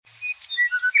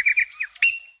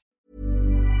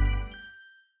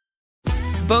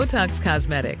Botox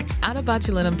Cosmetic, out of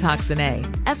botulinum toxin A,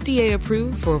 FDA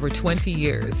approved for over 20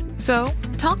 years. So,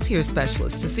 talk to your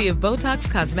specialist to see if Botox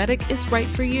Cosmetic is right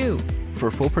for you. For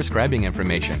full prescribing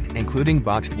information, including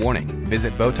boxed warning,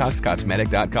 visit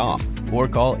BotoxCosmetic.com or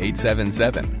call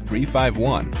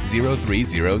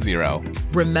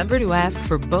 877-351-0300. Remember to ask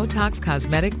for Botox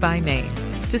Cosmetic by name.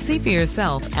 To see for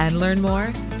yourself and learn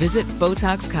more, visit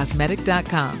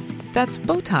BotoxCosmetic.com. That's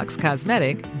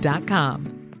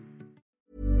BotoxCosmetic.com.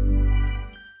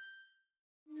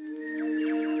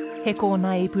 He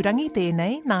kōna ipurangi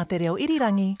tēnei nā te reo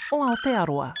irirangi o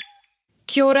Aotearoa.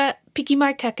 Kia ora, piki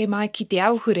mai kake mai ki te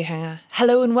au hurihanga.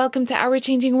 Hello and welcome to Our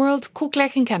Changing World, ko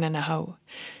Clachan Kanana ho.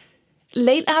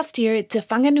 Late last year, Te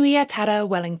Whanganui Tara,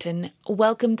 Wellington,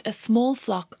 welcomed a small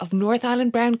flock of North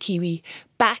Island brown kiwi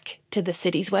back to the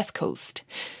city's west coast.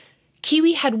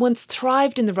 Kiwi had once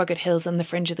thrived in the rugged hills on the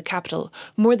fringe of the capital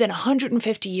more than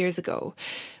 150 years ago,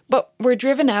 but were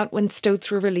driven out when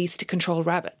stoats were released to control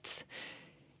rabbits.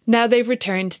 Now they've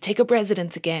returned to take up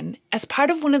residence again as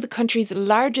part of one of the country's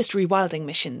largest rewilding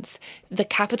missions, the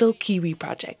Capital Kiwi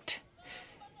Project.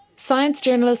 Science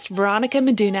journalist Veronika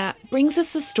Meduna brings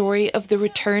us the story of the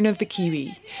return of the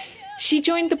kiwi. She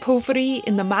joined the Pōwhiri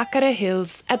in the Makara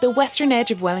Hills at the western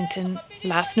edge of Wellington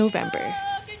last November.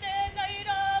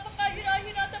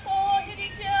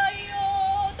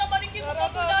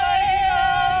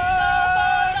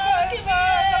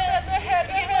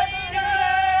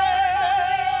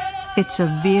 It's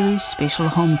a very special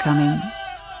homecoming.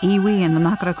 Iwi and the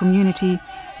Makara community,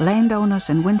 landowners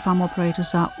and wind farm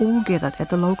operators are all gathered at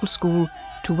the local school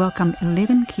to welcome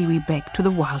 11 kiwi back to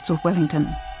the wilds of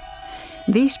Wellington.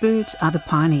 These birds are the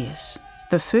pioneers,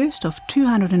 the first of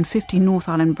 250 North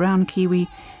Island brown kiwi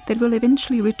that will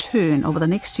eventually return over the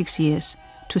next 6 years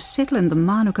to settle in the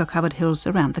Manuka-covered hills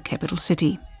around the capital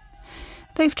city.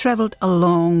 They've travelled a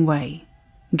long way,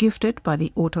 gifted by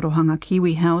the Otorohanga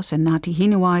Kiwi House and Ngāti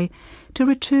Hinuai to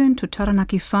return to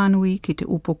Taranaki Whānui ki te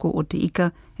upoko o te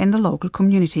ika and the local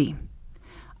community.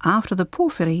 After the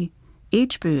Pōwhiri,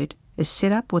 each bird is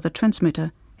set up with a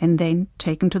transmitter and then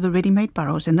taken to the ready-made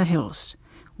burrows in the hills,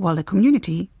 while the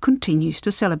community continues to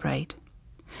celebrate.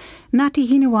 Ngāti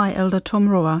Hinuai elder Tom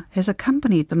Roa has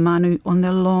accompanied the Manu on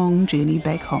their long journey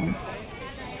back home.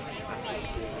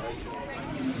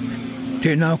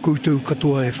 Tēnā koutou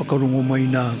katoa e whakarongo mai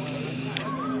nā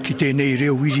ki tēnei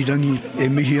reo wirirangi e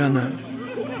mihi ana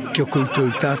kia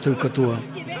koutou tātou katoa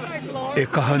e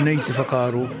kaha nei te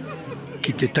whakaaro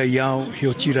ki te taiao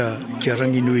heo tira kia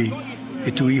rangi nui e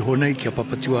tu iho nei kia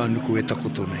papatua anuku e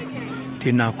takoto nei.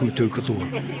 Tēnā koutou katoa.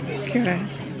 Kia ora.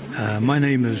 My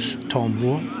name is Tom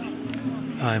Roa.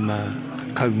 I'm a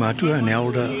kaumātua, an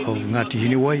elder of Ngāti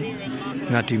Hinuai,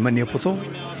 Ngāti Maniapoto,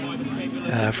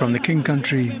 from the King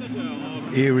Country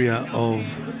area of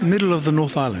middle of the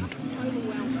North Island.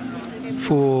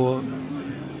 For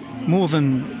more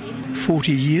than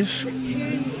 40 years,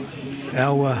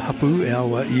 our hapu,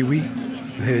 our iwi,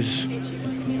 has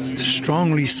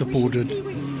strongly supported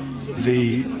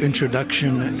the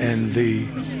introduction and the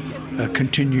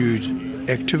continued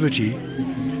activity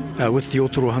with the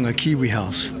Otorohanga Kiwi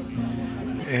House.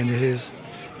 And it has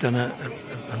done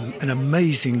an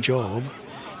amazing job,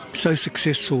 so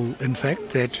successful in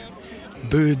fact that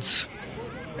birds,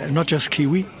 not just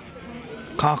kiwi,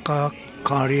 kaka,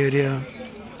 kārearea,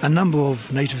 a number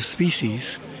of native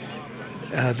species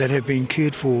that have been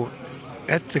cared for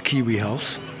at the Kiwi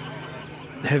House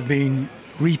have been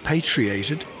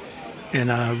repatriated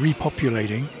and are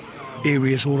repopulating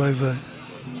areas all over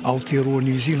Aotearoa,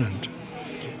 New Zealand.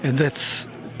 And that's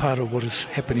part of what is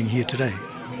happening here today.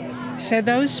 So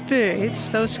those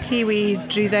birds, those kiwi,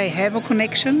 do they have a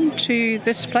connection to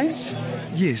this place?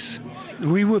 Yes.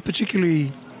 We were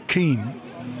particularly keen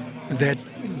that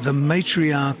the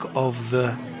matriarch of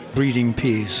the breeding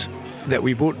pairs that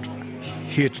we brought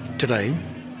here today,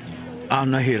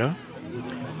 Anahera,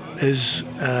 is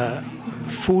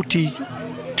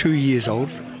 42 years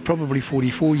old, probably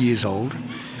 44 years old,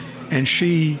 and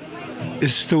she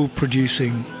is still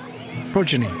producing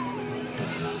progeny.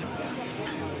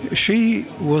 She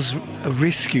was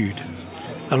rescued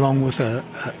along with a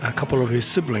couple of her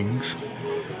siblings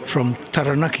from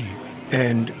Taranaki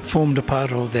and formed a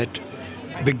part of that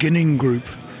beginning group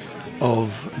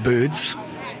of birds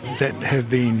that have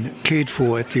been cared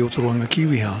for at the Otorohanga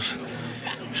Kiwi House.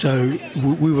 So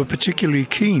we were particularly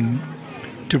keen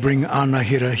to bring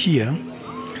Anahera here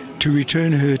to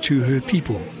return her to her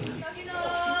people.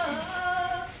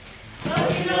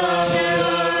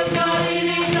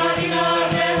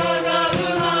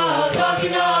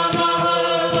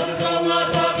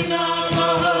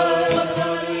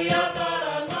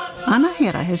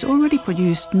 Anahera has already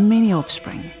produced many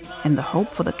offspring, and the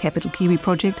hope for the Capital Kiwi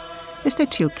Project is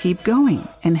that she'll keep going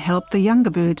and help the younger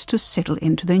birds to settle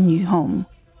into their new home.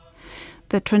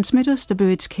 The transmitters the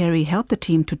birds carry help the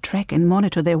team to track and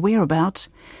monitor their whereabouts,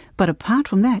 but apart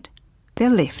from that, they're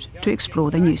left to explore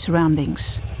their new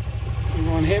surroundings.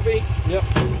 Everyone happy? Yep.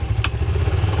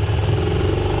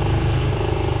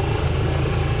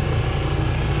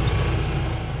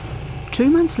 2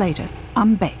 months later,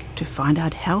 I'm back to find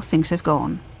out how things have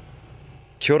gone.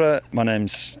 Kia ora, my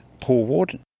name's Paul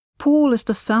Ward. Paul is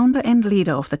the founder and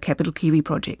leader of the Capital Kiwi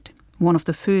Project, one of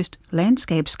the first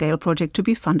landscape-scale projects to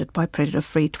be funded by Predator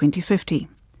Free 2050.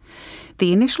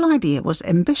 The initial idea was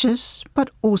ambitious, but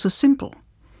also simple.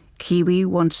 Kiwi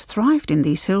once thrived in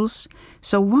these hills,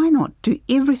 so why not do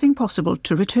everything possible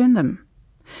to return them?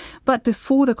 But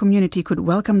before the community could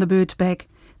welcome the birds back,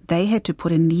 they had to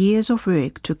put in years of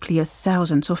work to clear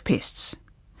thousands of pests.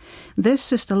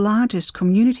 This is the largest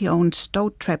community-owned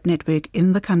stoat trap network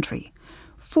in the country,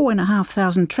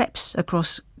 4,500 traps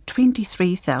across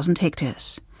 23,000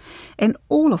 hectares. And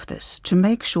all of this to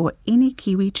make sure any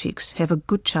Kiwi chicks have a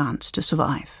good chance to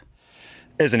survive.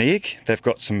 As an egg, they've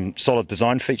got some solid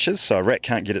design features, so a rat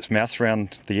can't get its mouth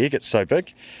around the egg, it's so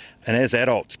big. And as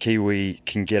adults, kiwi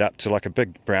can get up to, like a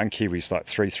big brown kiwi's like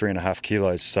 3.5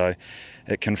 kilos, so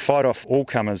it can fight off all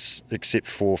comers except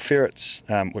for ferrets,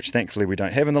 which thankfully we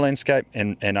don't have in the landscape,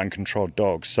 and uncontrolled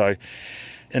dogs. So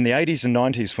in the 80s and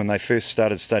 90s, when they first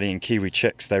started studying kiwi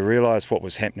chicks, they realised what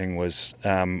was happening was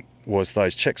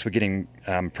those chicks were getting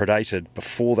predated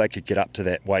before they could get up to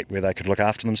that weight where they could look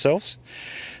after themselves.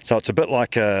 So it's a bit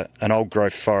like an old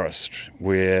growth forest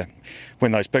where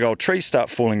when those big old trees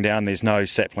start falling down, there's no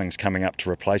saplings coming up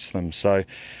to replace them. So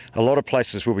a lot of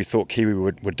places where we thought kiwi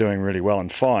were doing really well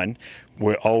and fine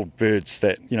were old birds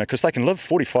that, because they can live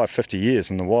 45, 50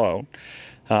 years in the wild.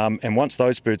 And once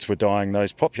those birds were dying,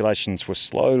 those populations were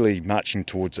slowly marching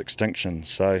towards extinction.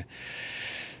 So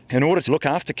in order to look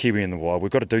after kiwi in the wild,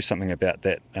 we've got to do something about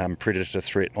that predator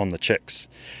threat on the chicks.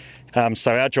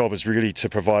 So our job is really to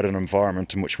provide an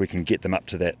environment in which we can get them up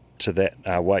to that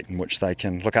weight in which they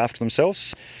can look after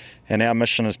themselves. And our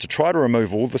mission is to try to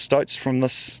remove all the stoats from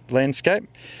this landscape.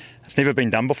 It's never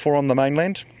been done before on the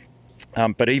mainland.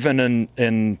 But even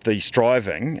in the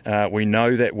striving, we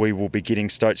know that we will be getting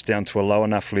stoats down to a low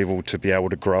enough level to be able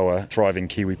to grow a thriving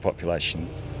kiwi population.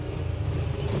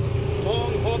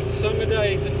 Long, hot summer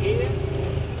days in here.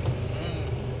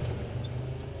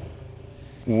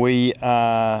 We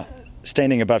are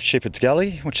standing above Shepherd's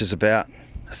Gully, which is about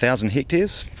 1,000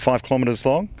 hectares, 5 kilometres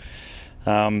long.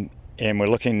 And we're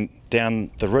looking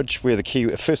down the ridge where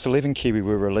the first 11 kiwi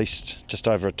were released just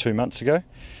over 2 months ago.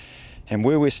 And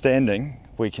where we're standing,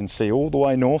 we can see all the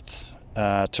way north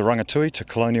to Rangatui, to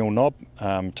Colonial Knob,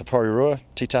 to Porirua,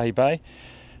 Titahi Bay.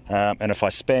 And if I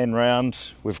span round,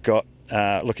 we've got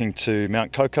looking to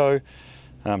Mount Koko,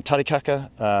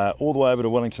 Tarikaka, all the way over to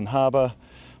Wellington Harbour.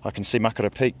 I can see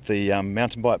Makara Peak, the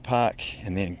mountain bike park,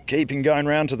 and then keeping going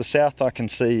round to the south, I can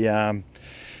see the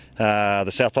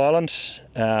South Island,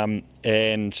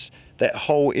 and that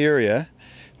whole area,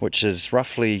 which is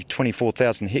roughly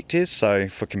 24,000 hectares, so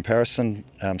for comparison,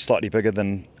 slightly bigger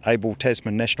than Abel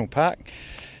Tasman National Park,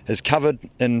 is covered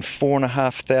in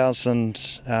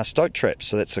 4,500 stoat traps,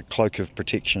 so that's a cloak of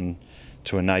protection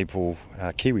to enable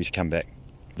kiwi to come back.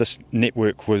 This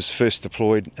network was first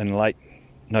deployed in late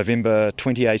November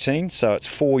 2018, so it's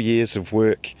 4 years of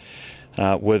work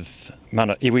with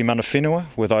iwi mana whenua,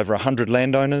 with over 100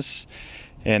 landowners,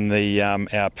 and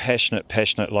our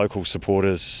passionate local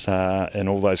supporters in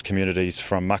all those communities,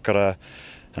 from Makara,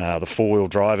 the four-wheel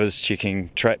drivers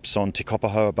checking traps on Te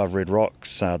Kopaho above Red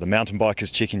Rocks, the mountain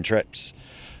bikers checking traps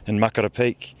in Makara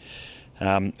Peak.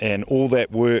 And all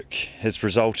that work has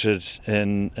resulted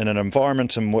in an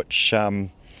environment in which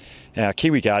our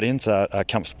Kiwi Guardians are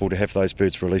comfortable to have those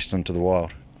birds released into the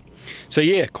wild. So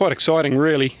yeah, quite exciting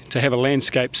really to have a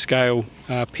landscape scale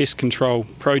pest control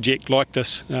project like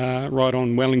this right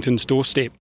on Wellington's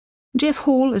doorstep. Jeff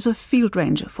Hall is a field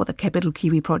ranger for the Capital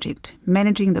Kiwi Project,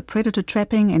 managing the predator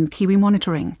trapping and kiwi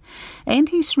monitoring. And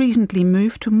he's recently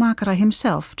moved to Makara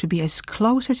himself to be as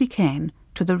close as he can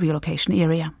to the relocation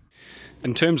area.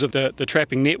 In terms of the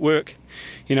trapping network,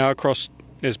 across,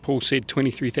 as Paul said,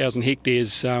 23,000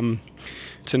 hectares,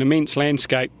 it's an immense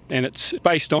landscape, and it's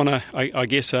based on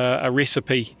a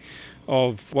recipe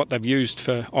of what they've used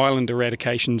for island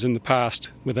eradications in the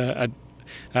past, with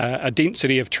a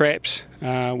density of traps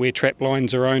where trap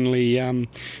lines are only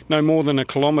no more than 1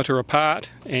 kilometre apart,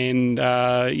 and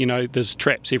there's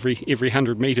traps every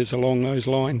 100 metres along those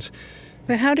lines.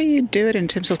 Well, how do you do it in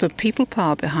terms of the people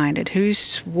power behind it?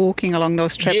 Who's walking along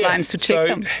those trap lines to check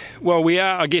them? Well, we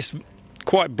are, I guess,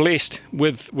 quite blessed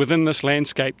within this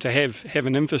landscape to have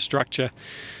an infrastructure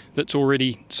that's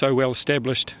already so well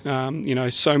established.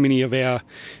 So many of our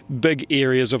big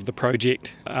areas of the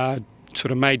project are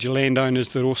sort of major landowners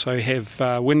that also have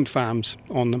wind farms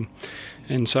on them.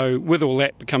 And so with all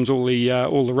that becomes all the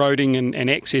roading and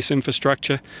access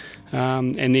infrastructure.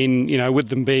 And then, with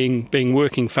them being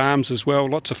working farms as well,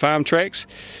 lots of farm tracks.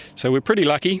 So we're pretty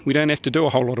lucky. We don't have to do a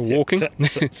whole lot of walking.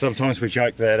 Sometimes we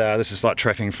joke that this is like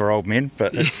trapping for old men,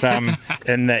 but it's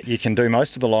in that you can do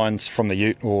most of the lines from the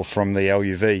ute or from the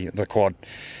LUV, the quad.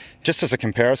 Just as a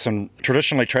comparison,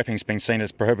 traditionally trapping's been seen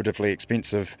as prohibitively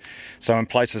expensive. So in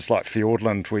places like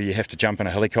Fiordland, where you have to jump in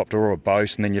a helicopter or a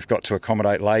boat and then you've got to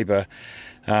accommodate labour,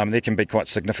 there can be quite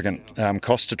significant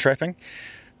cost to trapping.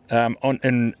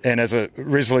 And as a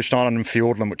Resolution Island and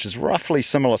Fiordland, which is roughly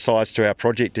similar size to our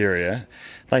project area,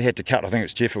 they had to cut, I think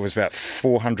it was about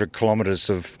 400 kilometres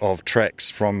of tracks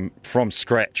from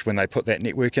scratch when they put that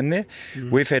network in there.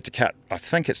 We've had to cut, I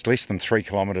think it's less than 3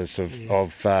 kilometres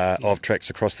of tracks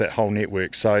across that whole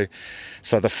network. So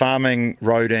the farming,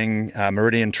 roading,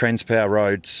 Meridian Transpower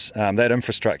roads, that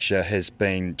infrastructure has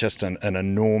been just an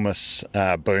enormous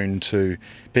boon to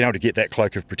being able to get that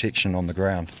cloak of protection on the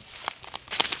ground.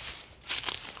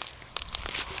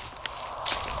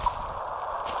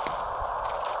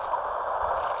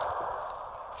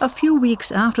 A few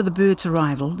weeks after the birds'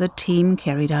 arrival, the team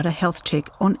carried out a health check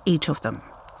on each of them.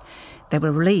 They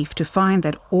were relieved to find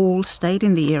that all stayed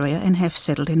in the area and have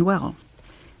settled in well.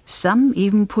 Some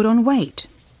even put on weight,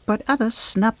 but others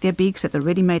snapped their beaks at the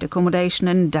ready-made accommodation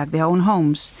and dug their own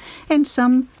homes, and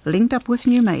some linked up with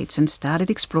new mates and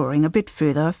started exploring a bit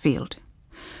further afield.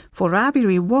 For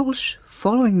Raviri Walsh,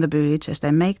 following the birds as they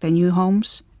make their new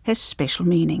homes has special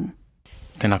meaning.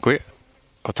 Tēnā koe.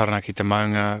 Ko Taranaki te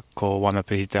maunga, ko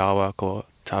Waimapihi te awa, ko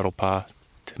Taropa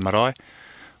te marae,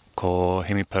 ko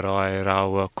Hemiparae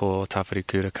Raua, ko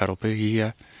Tawhirikura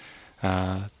Karopihia,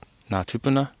 Ngā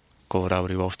Tupuna, ko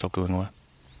Rawiri Walsh tōku ingoa.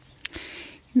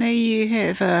 Now you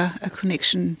have a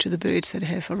connection to the birds that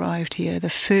have arrived here,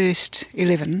 the first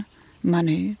 11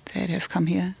 manu that have come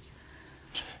here.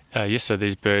 Yes, so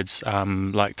these birds,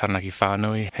 like Taranaki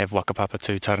whānui, have wakapapa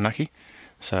to Taranaki,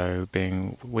 so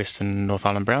being Western North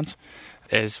Island Browns.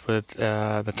 As with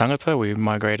the tangata, we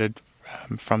migrated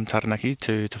from Taranaki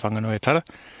to Whanganui-a-Tara,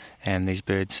 and these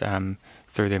birds,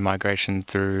 through their migration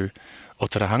through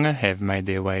Otarahanga, have made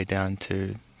their way down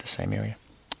to the same area.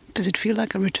 Does it feel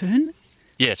like a return?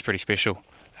 Yeah, it's pretty special.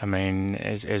 I mean,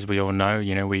 as we all know,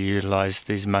 we utilise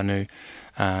these manu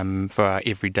for our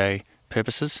everyday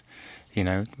purposes.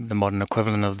 The modern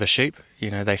equivalent of the sheep.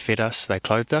 They fed us, they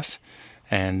clothed us.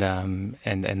 And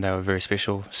they were very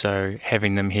special. So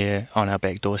having them here on our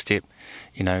back doorstep,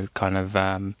 kind of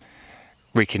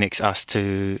reconnects us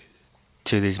to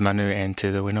these manu and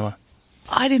to the whenua.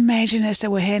 I'd imagine as they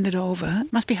were handed over,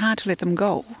 it must be hard to let them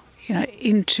go,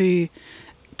 into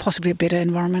possibly a better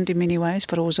environment in many ways,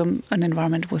 but also an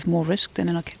environment with more risk than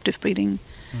in a captive breeding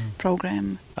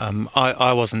program.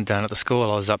 I wasn't down at the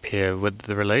school. I was up here with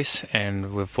the release,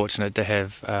 and we're fortunate to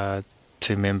have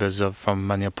two members from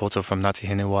Maniapoto from Ngāti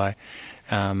Henewai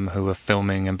who were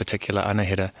filming, in particular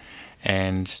Anahira,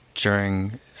 and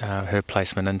during her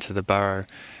placement into the burrow,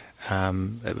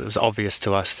 it was obvious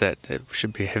to us that it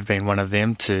should have been one of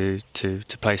them to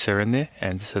place her in there,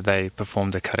 and so they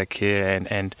performed a karakia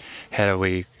and had a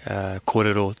wee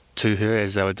kōrero to her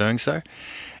as they were doing so,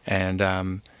 and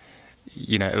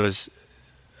it was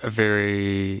a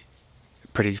very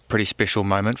pretty special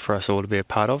moment for us all to be a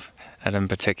part of. And in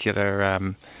particular,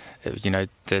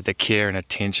 the care and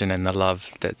attention and the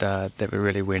love that we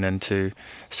really went into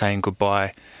saying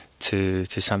goodbye to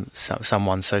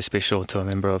someone so special, to a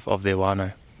member of their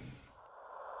whānau.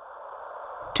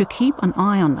 To keep an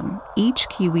eye on them, each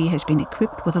kiwi has been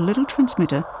equipped with a little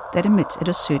transmitter that emits at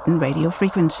a certain radio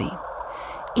frequency.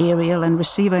 Aerial and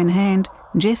receiver in hand,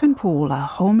 Jeff and Paul are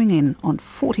homing in on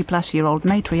 40-plus-year-old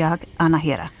matriarch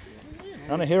Anahira.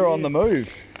 Anahira on the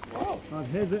move. I'd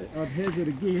hazard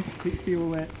a guess. See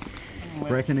all that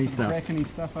brackeny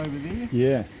stuff over there?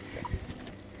 Yeah.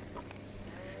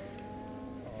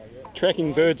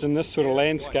 Tracking birds in this sort of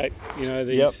landscape,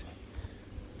 the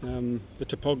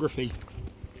topography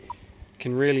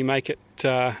can really make it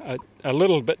a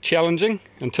little bit challenging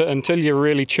until you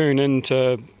really tune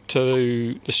into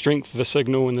the strength of the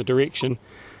signal and the direction.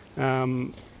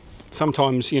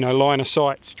 Sometimes, line of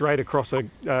sight straight across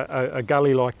a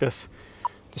gully like this,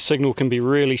 the signal can be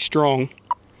really strong,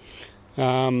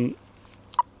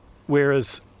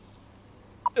 whereas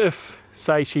if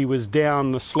say she was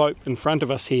down the slope in front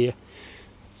of us here,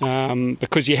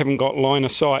 because you haven't got line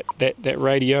of sight, that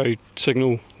radio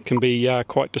signal can be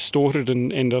quite distorted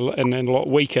and a lot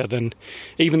weaker than,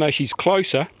 even though she's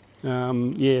closer.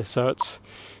 So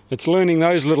it's learning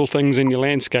those little things in your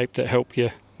landscape that help you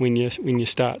when you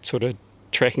start sort of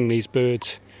tracking these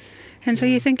birds. And so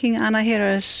you're thinking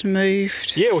Anahera's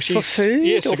moved for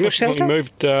food or for shelter?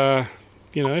 Significantly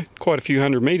moved, quite a few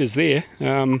hundred metres there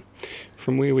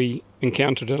from where we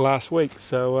encountered her last week.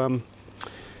 So I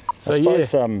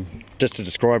suppose, just to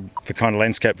describe the kind of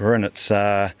landscape we're in,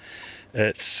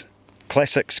 it's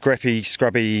classic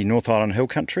scrubby North Island hill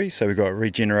country. So we've got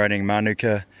regenerating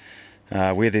manuka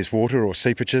where there's water, or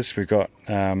seepages. We've got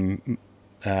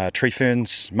tree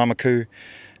ferns, mamaku,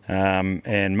 and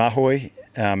mahoi,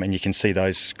 and you can see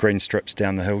those green strips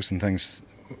down the hills and things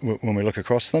when we look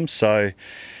across them. So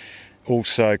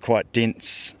also quite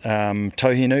dense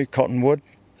tauhinu, cottonwood,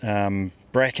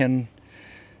 bracken,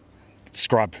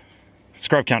 scrub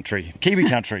country, Kiwi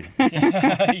country.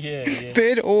 Yeah.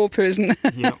 Bird or person.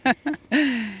 Yep.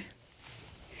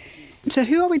 So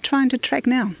who are we trying to track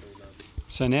now?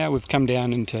 So now we've come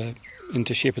down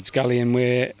into Shepherd's Gully, and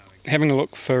we're having a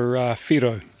look for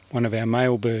whiro, one of our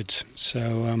male birds.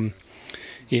 So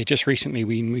just recently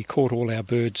we caught all our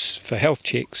birds for health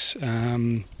checks.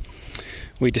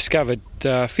 We discovered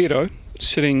whiro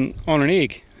sitting on an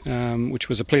egg, which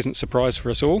was a pleasant surprise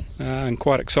for us all and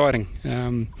quite exciting.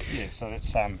 So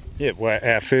that's well,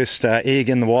 our first egg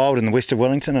in the wild in the west of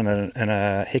Wellington in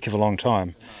a heck of a long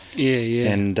time.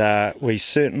 Yeah. And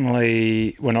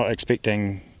we're not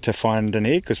expecting to find an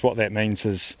egg, because what that means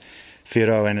is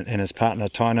whiro and his partner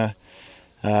Taina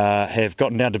have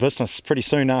gotten down to business pretty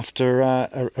soon after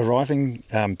arriving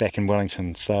back in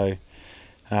Wellington. So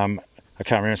I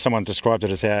can't remember, someone described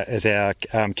it as our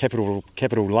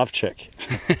capital love chick.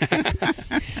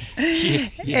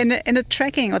 Yeah. And the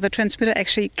tracking or the transmitter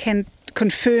actually can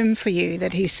confirm for you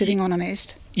that he's sitting on a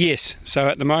nest? Yes, so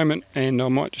at the moment, and I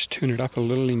might just turn it up a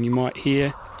little and you might hear,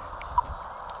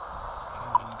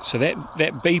 so that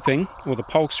beeping, or the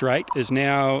pulse rate, is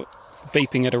now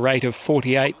beeping at a rate of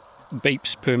 48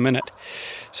 beeps per minute.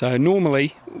 So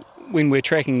normally when we're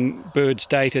tracking birds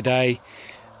day to day,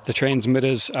 the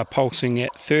transmitters are pulsing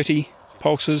at 30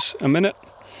 pulses a minute,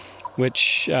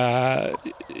 which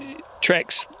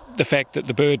tracks the fact that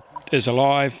the bird is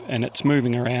alive and it's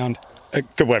moving around. A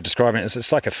good way of describing it is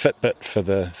it's like a Fitbit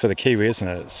for the kiwi, isn't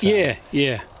it?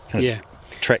 It's,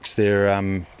 tracks their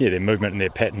movement and their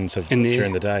patterns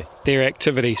during the day. Their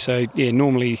activity. So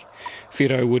normally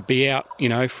whiro would be out,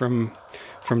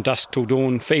 from dusk till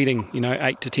dawn feeding,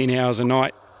 8 to 10 hours a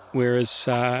night. Whereas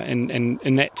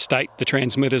in that state, the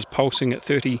transmitter's pulsing at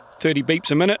 30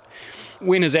 beeps a minute.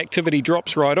 When his activity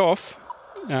drops right off,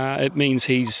 it means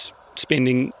he's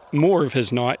spending more of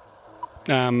his night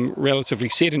relatively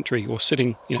sedentary, or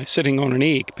sitting on an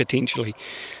egg potentially.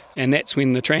 And that's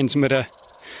when the transmitter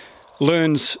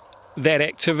learns that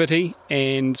activity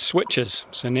and switches.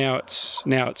 So now it's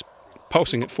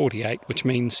pulsing at 48, which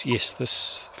means yes,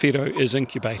 this whiro is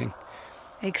incubating.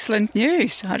 Excellent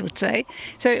news, I would say.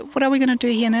 So what are we going to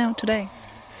do here now today?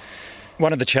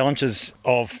 One of the challenges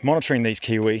of monitoring these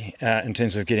kiwi in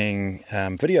terms of getting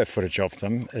video footage of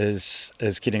them is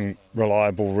getting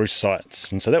reliable roost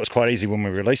sites. And so that was quite easy when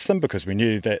we released them, because we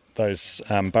knew that those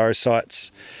burrow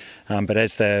sites, but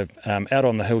as they're out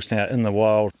on the hills now in the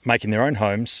wild making their own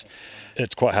homes,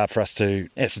 it's quite hard for us to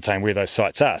ascertain where those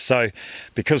sites are. So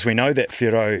because we know that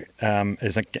whiro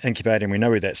is incubating, we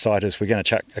know where that site is, we're going to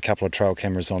chuck a couple of trail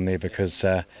cameras on there because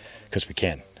we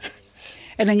can.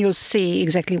 And then you'll see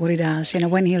exactly what he does,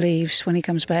 when he leaves, when he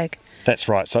comes back. That's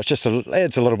right. So it just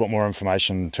adds a little bit more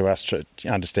information to us, to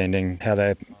understanding how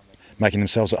they're making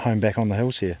themselves at home back on the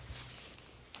hills here.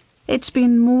 It's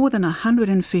been more than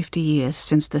 150 years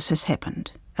since this has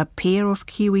happened. A pair of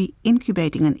kiwi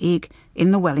incubating an egg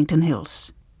in the Wellington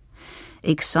Hills.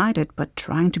 Excited but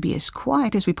trying to be as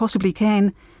quiet as we possibly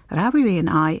can, Rawiri and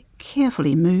I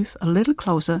carefully move a little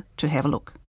closer to have a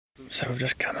look. So we've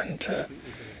just come into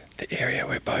the area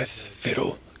where both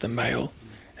whiro, the male,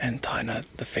 and Taina,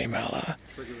 the female, are.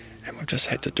 And we've just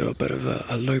had to do a bit of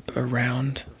a loop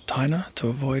around Taina to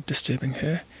avoid disturbing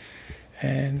her.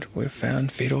 And we've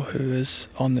found whiro, who is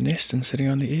on the nest and sitting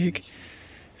on the egg.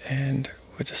 And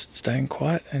we're just staying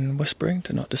quiet and whispering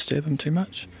to not disturb him too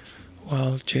much,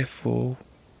 while Jeff will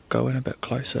go in a bit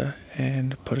closer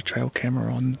and put a trail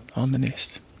camera on the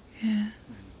nest. Yeah.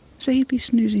 So he'd be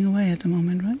snoozing away at the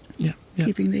moment, right? Yeah.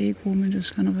 Keeping the egg warm and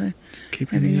just kind of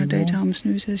having a daytime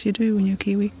snooze as you do when you're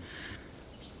kiwi.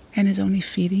 And his only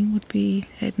feeding would be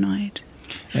at night.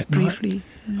 at briefly?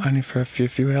 night, only for a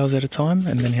few hours at a time,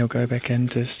 and then he'll go back in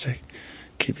just to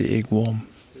keep the egg warm.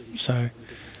 So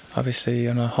obviously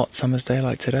on a hot summer's day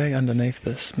like today, underneath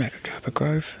this macacarpa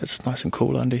grove, it's nice and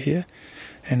cool under here,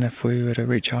 and if we were to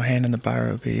reach our hand in the burrow,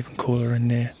 it would be even cooler in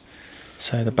there.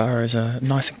 So the burrows are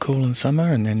nice and cool in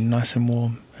summer and then nice and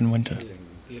warm in winter.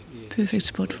 Perfect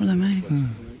spot for them, eh?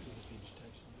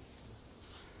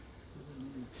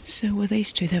 So with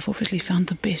these two, they've obviously found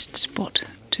the best spot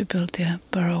to build their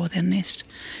burrow or their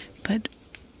nest. But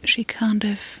she can't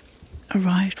have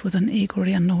arrived with an egg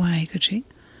already underway, could she?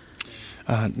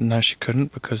 No, she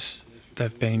couldn't, because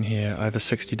they've been here over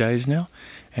 60 days now,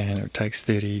 and it takes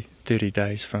 30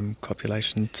 days from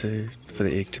copulation for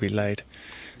the egg to be laid.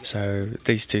 So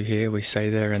these two here, we say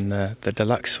they're in the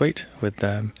deluxe suite with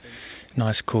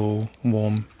nice, cool,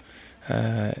 warm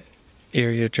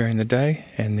area during the day,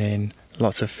 and then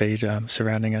lots of feed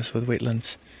surrounding us with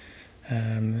wetlands.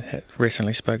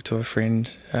 Recently spoke to a friend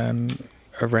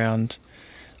around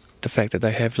the fact that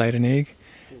they have laid an egg,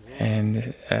 and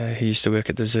he used to work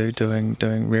at the zoo doing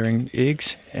rearing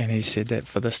eggs, and he said that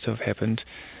for this to have happened,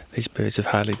 these birds have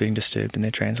hardly been disturbed in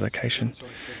their translocation.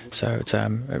 So it's a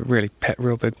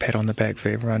real big pat on the back for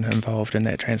everyone involved in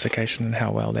that translocation and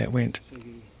how well that went.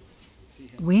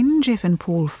 When Jeff and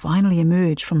Paul finally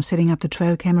emerge from setting up the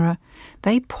trail camera,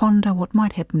 they ponder what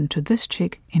might happen to this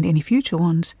chick and any future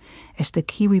ones as the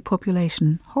kiwi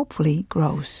population hopefully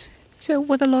grows. So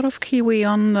with a lot of kiwi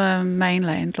on the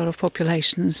mainland, a lot of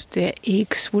populations, their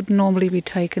eggs would normally be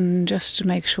taken just to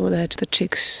make sure that the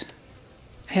chicks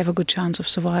have a good chance of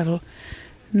survival.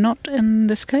 Not in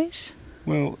this case?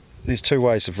 Well, there's two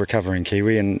ways of recovering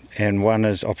kiwi, and one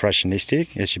is Operation Nest Egg,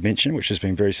 as you mentioned, which has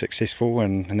been very successful,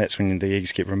 and that's when the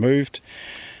eggs get removed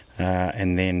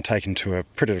and then taken to a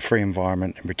predator-free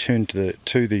environment and returned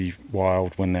to the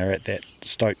wild when they're at that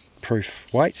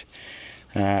stoat-proof weight.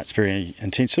 It's very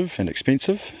intensive and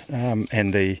expensive,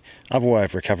 and the other way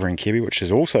of recovering kiwi, which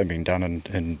has also been done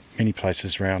in many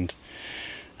places around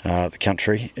the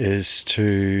country, is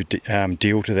to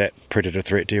deal to that predator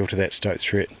threat, deal to that stoat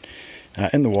threat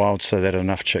in the wild, so that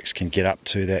enough chicks can get up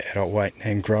to that adult weight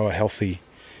and grow a healthy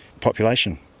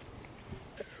population.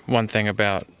 One thing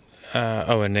about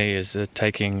O&E is the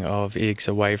taking of eggs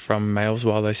away from males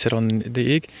while they sit on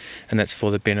the egg, and that's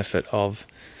for the benefit of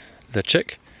the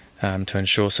chick to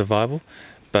ensure survival.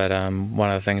 But one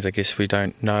of the things I guess we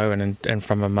don't know, and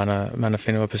from a mana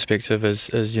whenua perspective, is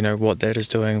what that is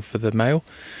doing for the male.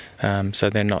 So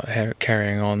they're not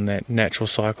carrying on that natural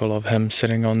cycle of him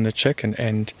sitting on the chick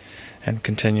and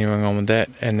continuing on with that.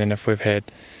 And then if we've had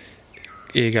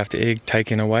egg after egg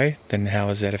taken away, then how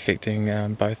is that affecting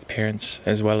both parents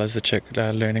as well as the chick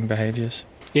learning behaviours?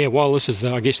 Yeah, while this is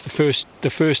the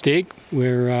first egg,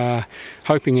 we're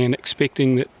hoping and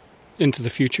expecting that into the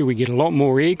future we get a lot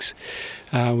more eggs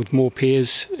with more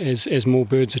pairs as more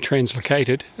birds are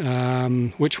translocated,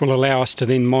 which will allow us to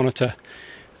then monitor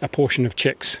a portion of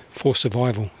chicks for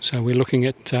survival. So we're looking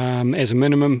at, as a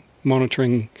minimum,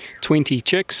 monitoring 20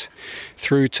 chicks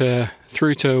through to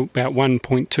about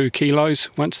 1.2 kilos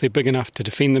once they're big enough to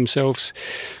defend themselves,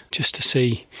 just to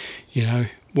see,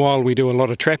 while we do a lot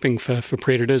of trapping for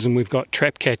predators, and we've got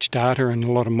trap catch data and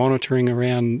a lot of monitoring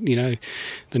around,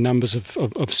 the numbers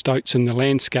of stoats in the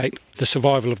landscape, the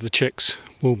survival of the chicks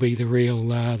will be the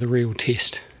real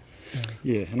test.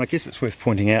 Yeah, and I guess it's worth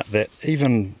pointing out that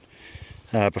even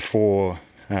before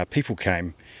people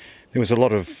came, there was a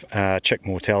lot of chick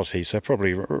mortality, so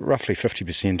probably roughly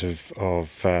 50%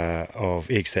 of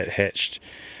eggs that hatched,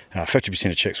 50%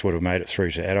 of chicks would have made it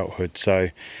through to adulthood.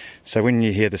 So when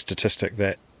you hear the statistic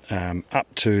that up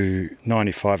to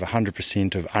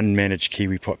 95-100% of unmanaged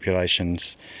kiwi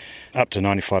populations, up to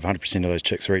 95-100% of those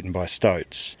chicks are eaten by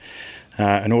stoats,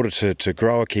 in order to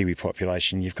grow a kiwi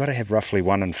population, you've got to have roughly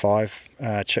 1 in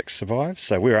 5 chicks survive.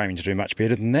 So we're aiming to do much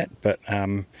better than that,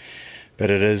 but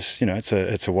it is,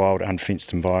 it's a wild,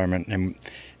 unfenced environment,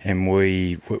 and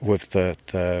we, with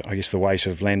the weight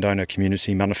of landowner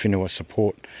community, mana whenua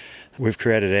support, we've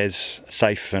created as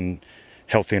safe and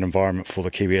healthy an environment for the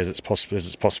kiwi as it's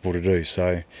possible to do.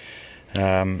 So,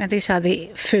 and these are the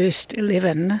first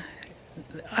 11.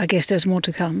 I guess there's more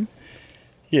to come.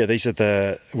 Yeah, these are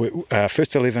the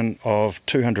first 11 of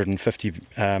 250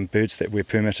 birds that we're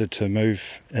permitted to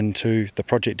move into the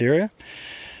project area,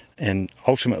 and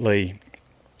ultimately,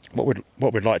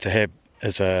 what we'd like to have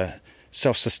is a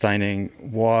self-sustaining,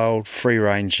 wild,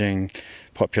 free-ranging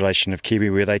population of kiwi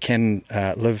where they can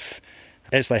live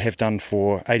as they have done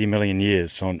for 80 million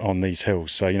years on these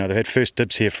hills. So, they've had first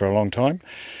dibs here for a long time,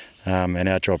 and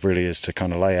our job really is to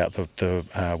kind of lay out the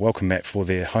welcome mat for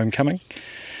their homecoming.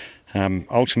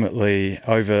 Ultimately,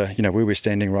 over where we're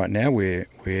standing right now, we're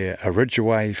a ridge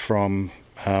away from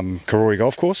Karori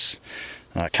Golf Course,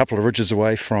 a couple of ridges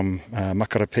away from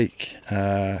Makara Peak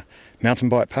Mountain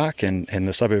Bike Park and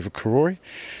the suburb of Karori.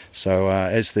 So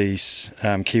as these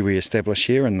kiwi establish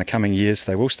here in the coming years,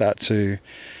 they will start to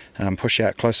push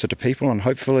out closer to people, and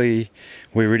hopefully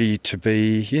we're ready to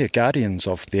be guardians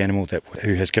of the animal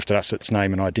who has gifted us its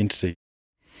name and identity.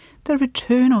 The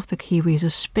return of the kiwi is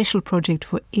a special project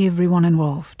for everyone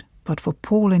involved, but for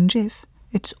Paul and Jeff,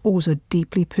 it's also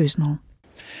deeply personal.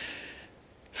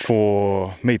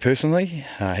 For me personally,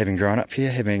 having grown up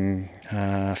here, having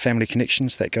family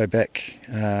connections that go back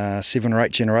 7 or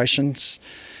 8 generations,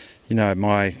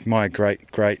 my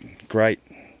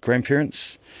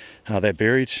great-great-great-grandparents, they're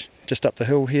buried just up the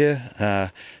hill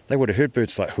here. They would have heard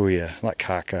birds like huia, like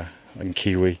kaka and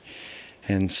kiwi.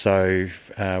 And so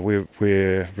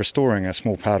we're restoring a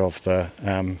small part of the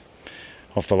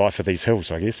life of these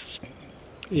hills, I guess.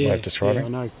 Way of describing. I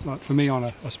know. Like for me, on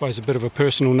I suppose a bit of a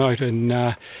personal note,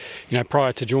 and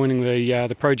prior to joining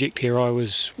the project here, I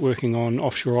was working on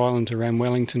offshore islands around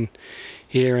Wellington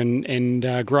here,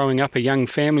 and growing up a young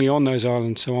family on those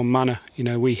islands. So on Mana,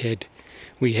 we had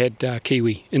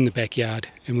kiwi in the backyard,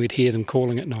 and we'd hear them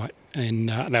calling at night. And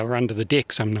they were under the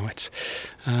deck some nights,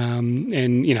 and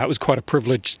it was quite a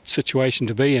privileged situation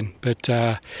to be in. But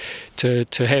to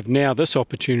have now this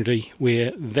opportunity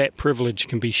where that privilege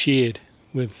can be shared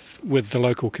with the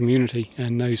local community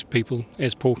and those people,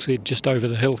 as Paul said, just over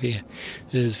the hill here,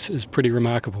 is pretty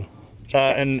remarkable.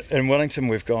 In Wellington,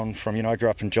 we've gone from I grew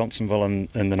up in Johnsonville in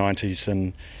the 90s,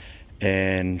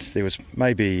 and there was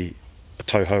maybe a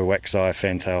toho, wax-eye,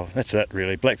 fantail. That's it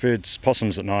really. Blackbirds,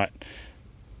 possums at night.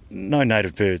 No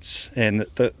native birds, and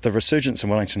the resurgence in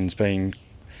Wellington's been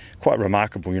quite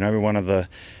remarkable. We're one of the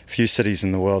few cities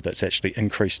in the world that's actually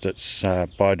increased its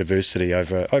biodiversity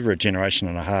over a generation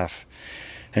and a half.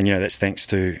 And that's thanks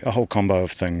to a whole combo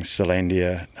of things: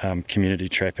 Zealandia, community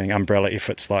trapping, umbrella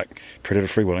efforts like Predator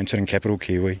Free Wellington and Capital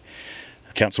Kiwi,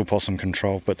 council possum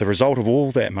control. But the result of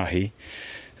all that mahi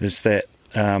is that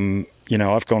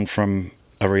I've gone from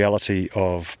a reality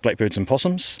of blackbirds and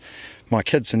possums. My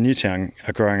kids in Newtown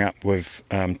are growing up with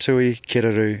tui,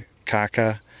 kereru,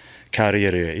 kaka,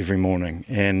 kariere every morning.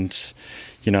 And,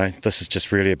 this is just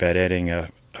really about adding a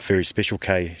very special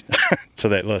K to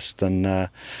that list. And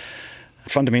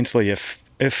fundamentally,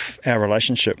 if our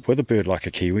relationship with a bird like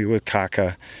a kiwi, with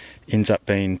kaka, ends up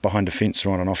being behind a fence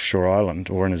or on an offshore island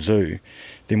or in a zoo,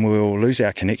 then we'll lose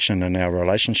our connection and our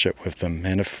relationship with them.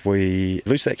 And if we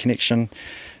lose that connection,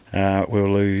 we'll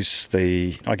lose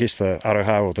the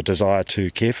aroha, or the desire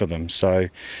to care for them. So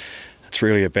it's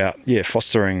really about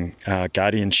fostering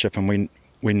guardianship, and we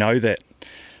know that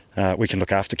we can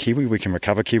look after kiwi, we can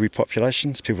recover kiwi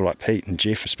populations. People like Pete and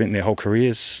Jeff have spent their whole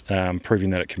careers proving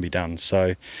that it can be done.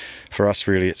 So for us,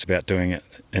 really, it's about doing it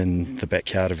in the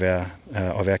backyard of our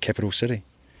capital city.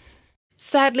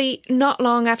 Sadly, not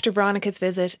long after Veronika's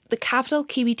visit, the Capital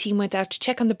Kiwi team went out to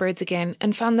check on the birds again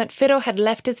and found that Fido had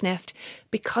left its nest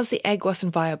because the egg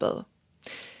wasn't viable.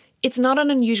 It's not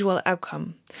an unusual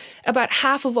outcome. About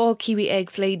half of all kiwi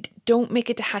eggs laid don't make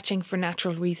it to hatching for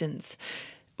natural reasons.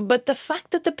 But the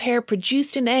fact that the pair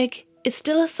produced an egg is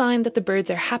still a sign that the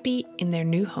birds are happy in their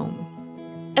new home.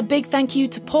 A big thank you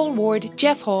to Paul Ward,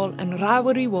 Jeff Hall and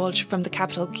Rawari Walsh from the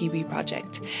Capital Kiwi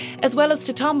Project, as well as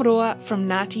to Tom Roa from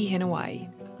Ngāti Hinawai.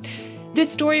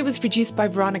 This story was produced by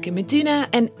Veronika Meduna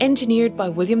and engineered by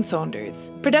William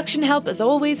Saunders. Production help, as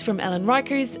always, from Ellen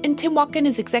Rikers, and Tim Watkin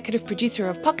is executive producer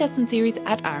of podcasts and series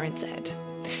at RNZ.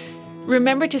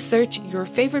 Remember to search your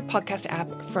favourite podcast app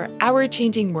for Our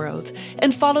Changing World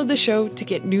and follow the show to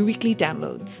get new weekly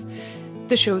downloads.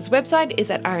 The show's website is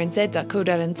at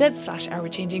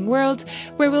rnz.co.nz/ourchangingworld,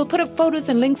 where we'll put up photos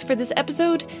and links for this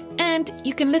episode, and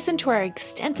you can listen to our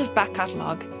extensive back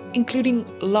catalogue, including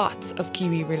lots of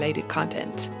Kiwi-related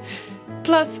content.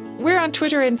 Plus, we're on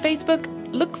Twitter and Facebook.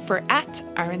 Look for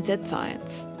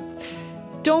 @RNZScience.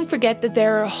 Don't forget that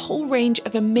there are a whole range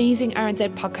of amazing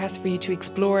RNZ podcasts for you to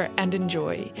explore and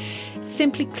enjoy.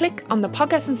 Simply click on the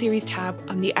Podcasts and Series tab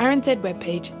on the RNZ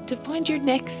webpage to find your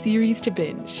next series to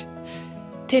binge.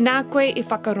 Tēnā koe I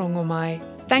whakarongo mai.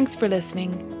 Thanks for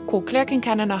listening. Ko Clark and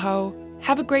Kanana hau.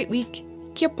 Have a great week.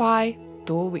 Kia pai,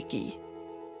 tō wiki.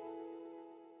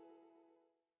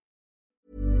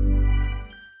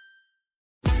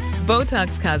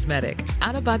 Botox Cosmetic,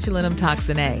 out of botulinum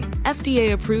toxin A,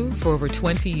 FDA approved for over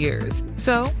 20 years.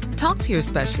 So, talk to your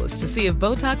specialist to see if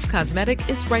Botox Cosmetic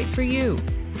is right for you.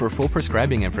 For full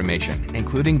prescribing information,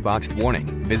 including boxed warning,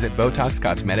 visit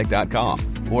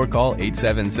BotoxCosmetic.com or call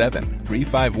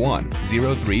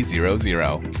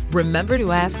 877-351-0300. Remember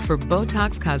to ask for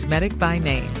Botox Cosmetic by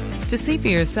name. To see for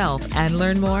yourself and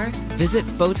learn more, visit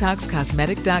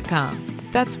BotoxCosmetic.com.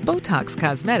 That's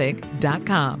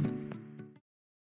BotoxCosmetic.com.